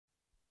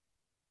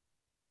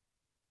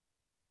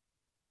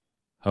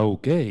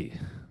Okay,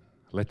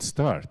 let's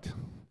start.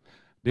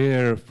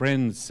 Dear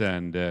friends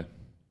and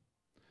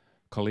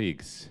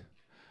colleagues,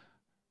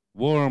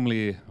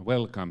 warmly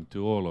welcome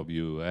to all of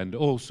you, and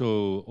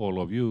also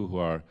all of you who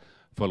are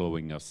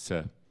following us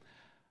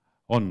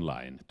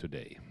online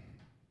today.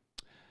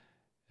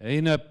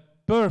 In a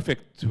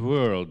perfect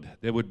world,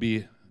 there would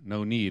be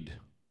no need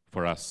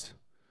for us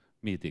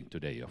meeting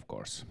today, of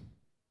course.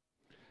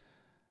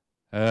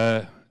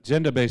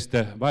 Gender-based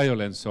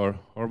violence or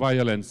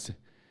violence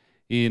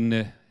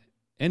in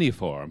any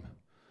form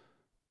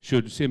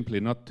should simply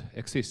not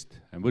exist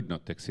and would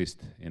not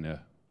exist in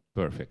a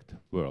perfect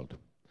world.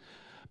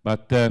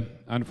 But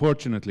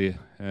unfortunately,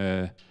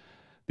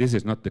 this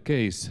is not the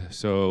case,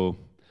 so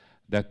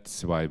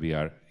that's why we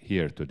are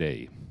here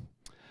today.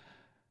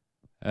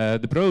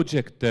 The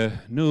project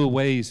New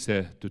Ways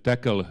to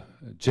Tackle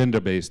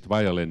Gender-Based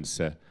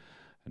Violence,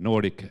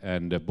 Nordic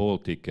and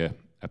Baltic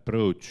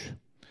approach,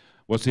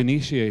 was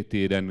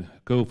initiated and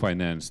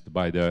co-financed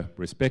by the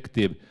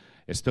respective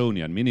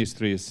Estonian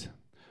ministries,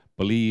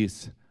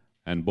 police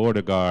and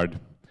border guard,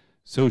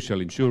 social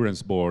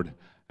insurance board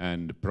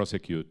and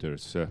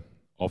prosecutor's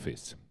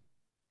office.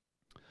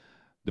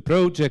 The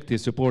project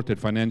is supported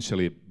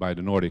financially by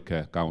the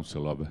Nordic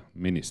Council of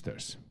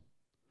Ministers.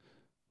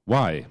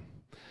 Why?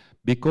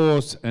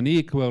 Because an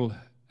equal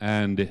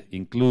and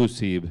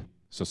inclusive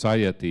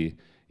society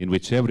in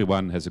which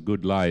everyone has a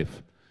good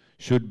life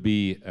should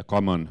be a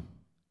common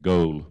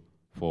goal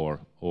for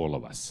all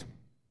of us.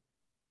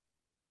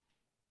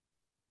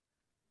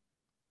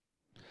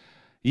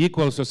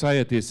 Equal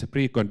society's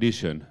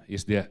precondition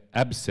is the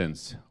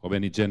absence of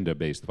any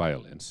gender-based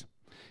violence.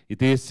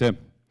 It is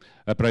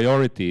a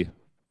priority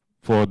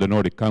for the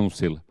Nordic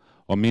Council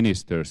of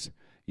Ministers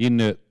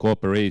in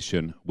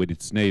cooperation with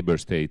its neighbor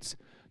states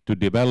to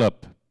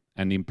develop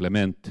and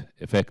implement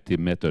effective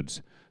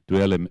methods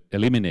to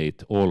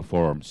eliminate all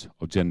forms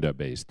of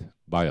gender-based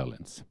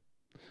violence.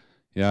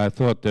 Yeah, I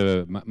thought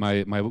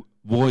my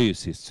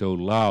voice is so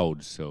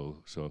loud,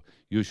 so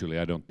usually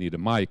I don't need a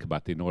mic,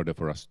 but in order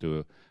for us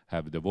to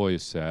have the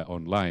voice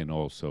online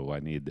also, I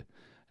need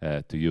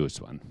to use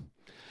one.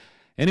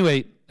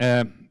 Anyway,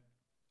 the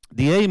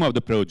aim of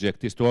the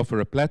project is to offer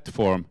a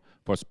platform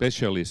for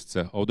specialists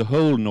of the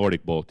whole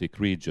Nordic-Baltic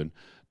region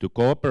to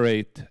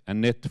cooperate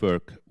and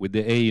network with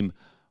the aim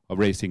of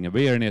raising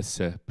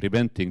awareness,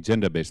 preventing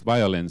gender-based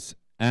violence,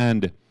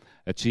 and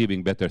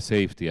achieving better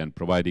safety and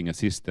providing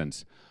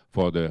assistance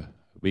for the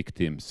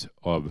victims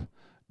of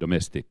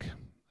domestic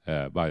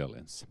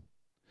violence.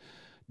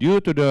 Due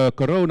to the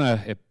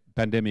corona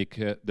pandemic,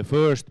 the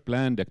first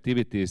planned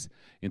activities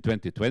in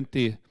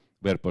 2020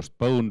 were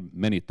postponed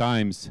many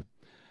times,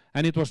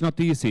 and it was not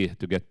easy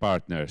to get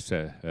partners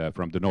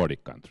from the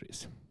Nordic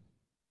countries.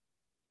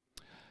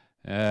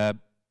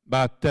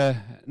 But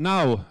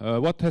now,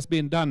 what has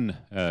been done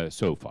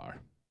so far?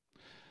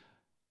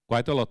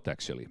 Quite a lot,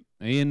 actually.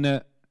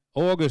 In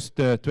August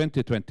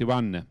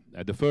 2021,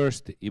 the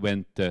first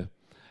event,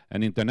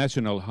 an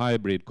international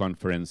hybrid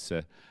conference,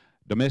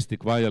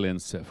 Domestic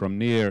Violence from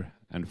Near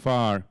and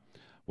Far,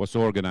 was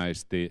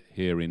organized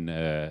here in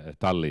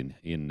Tallinn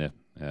in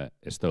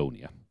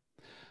Estonia.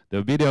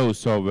 The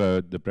videos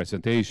of the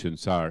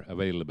presentations are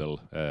available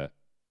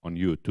on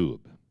YouTube.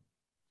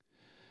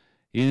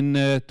 In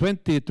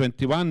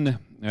 2021,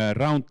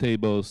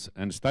 roundtables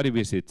and study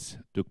visits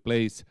took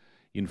place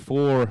in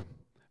 4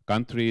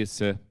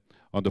 countries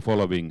on the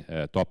following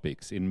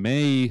topics. In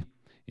May,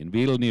 in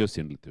Vilnius,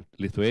 in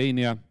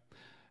Lithuania,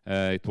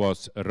 it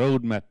was a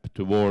roadmap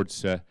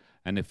towards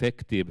an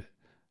effective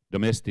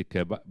domestic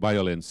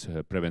violence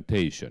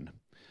prevention,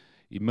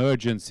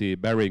 emergency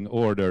barring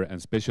order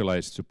and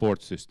specialized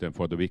support system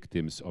for the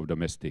victims of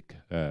domestic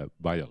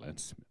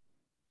violence.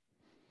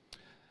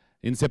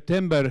 In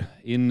September,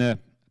 in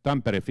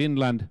Tampere,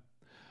 Finland,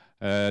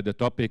 the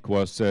topic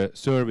was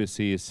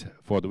services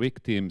for the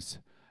victims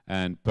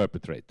and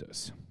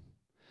perpetrators.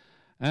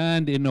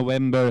 And in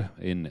November,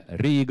 in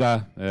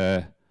Riga,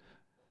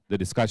 the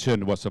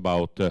discussion was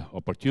about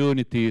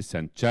opportunities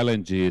and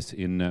challenges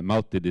in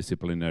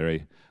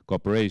multidisciplinary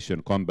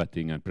cooperation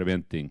combating and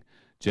preventing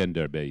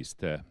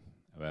gender-based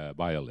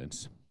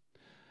violence.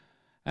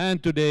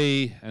 And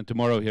today and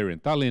tomorrow here in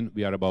Tallinn,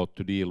 we are about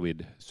to deal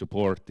with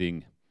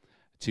supporting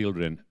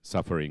children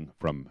suffering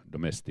from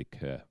domestic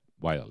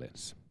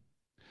violence.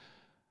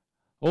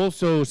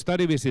 Also,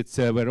 study visits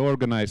were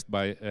organized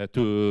by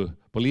to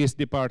police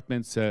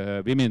departments,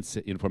 Women's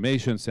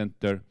Information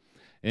Center,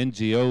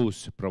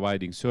 NGOs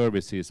providing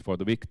services for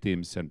the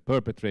victims and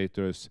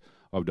perpetrators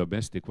of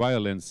domestic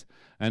violence,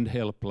 and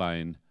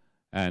helpline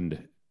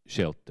and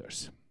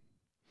shelters.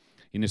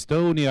 In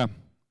Estonia,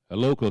 a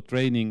local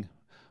training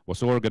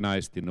was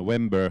organized in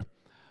November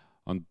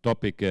on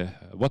topic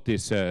what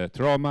is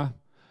trauma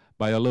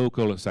by a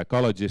local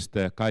psychologist,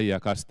 Kaia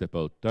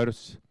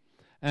Kastepõld-Törs,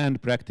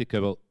 and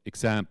practical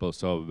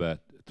examples of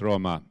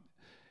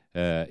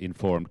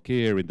trauma-informed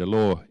care in the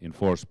law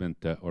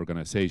enforcement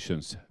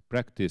organization's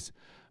practice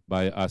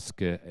by Ask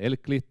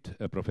Elklit,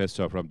 a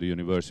professor from the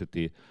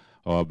University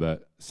of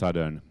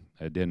Southern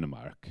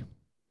Denmark.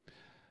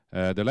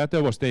 The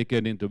latter was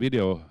taken into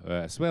video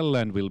as well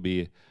and will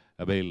be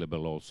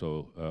available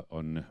also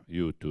on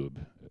YouTube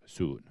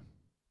soon.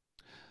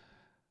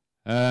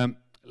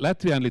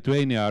 Latvia and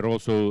Lithuania are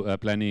also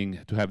planning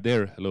to have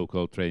their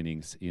local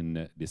trainings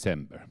in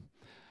December.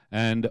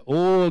 And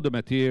all the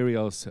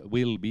materials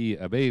will be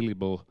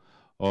available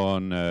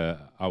on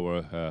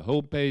our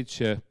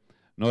homepage,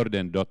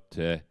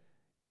 norden.ee,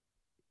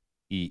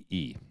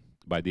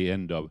 by the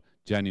end of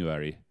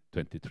January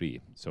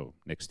 23, so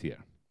next year.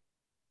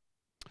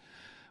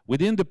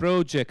 Within the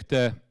project,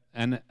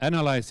 an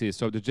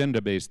analysis of the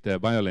gender-based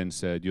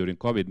violence during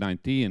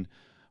COVID-19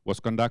 was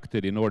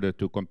conducted in order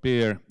to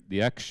compare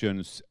the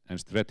actions and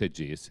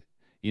strategies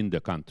in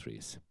the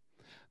countries.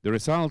 The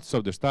results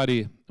of the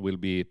study will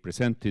be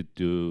presented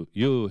to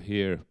you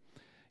here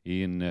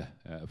in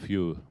a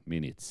few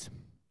minutes.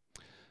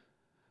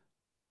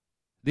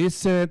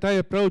 This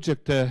entire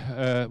project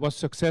was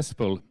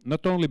successful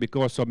not only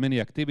because of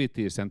many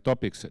activities and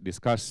topics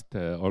discussed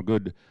or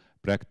good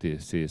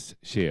practices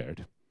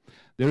shared.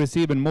 There is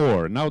even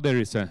more. Now there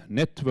is a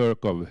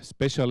network of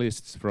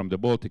specialists from the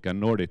Baltic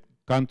and Nordic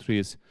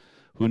countries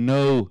who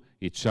know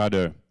each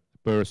other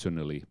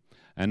personally.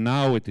 And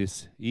now it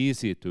is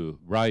easy to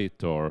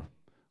write or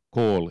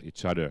call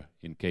each other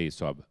in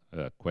case of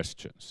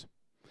questions.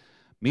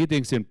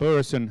 Meetings in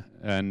person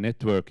and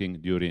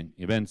networking during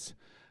events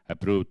have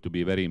proved to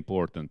be very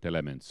important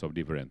elements of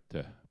different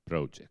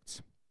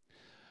projects.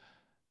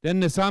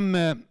 Then some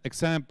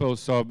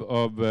examples of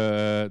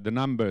the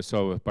numbers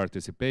of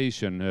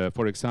participation.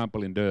 For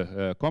example, in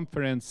the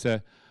conference,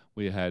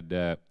 we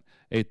had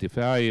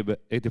 85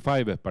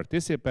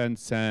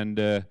 participants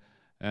and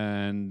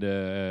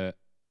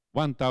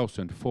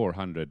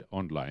 1,400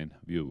 online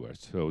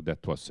viewers, so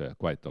that was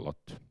quite a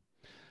lot.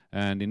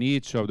 And in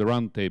each of the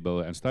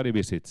roundtable and study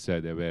visits,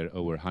 there were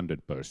over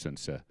 100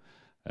 persons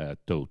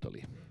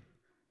totally.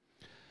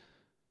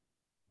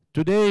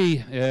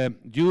 Today,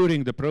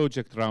 during the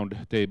project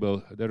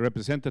roundtable, the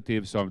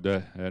representatives of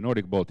the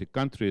Nordic-Baltic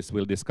countries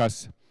will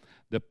discuss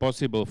the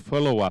possible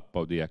follow-up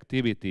of the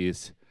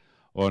activities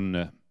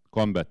on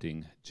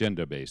combating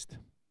gender-based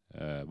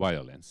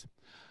violence.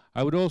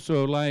 I would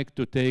also like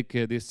to take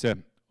this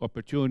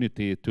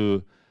opportunity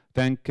to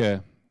thank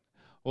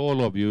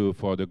all of you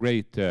for the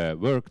great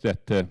work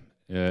that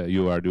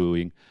you are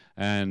doing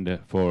and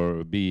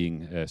for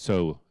being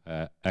so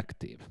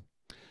active.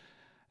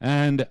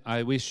 And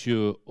I wish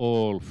you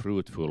all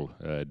fruitful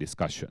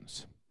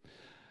discussions.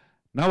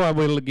 Now I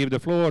will give the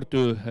floor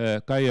to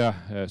Kaija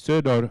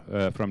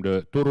Söder from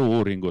the Turun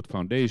Uuringud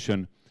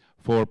Foundation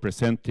for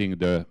presenting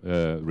the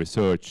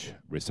research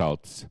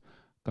results.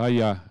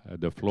 Kaija,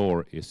 the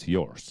floor is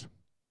yours.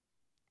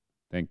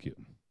 Thank you.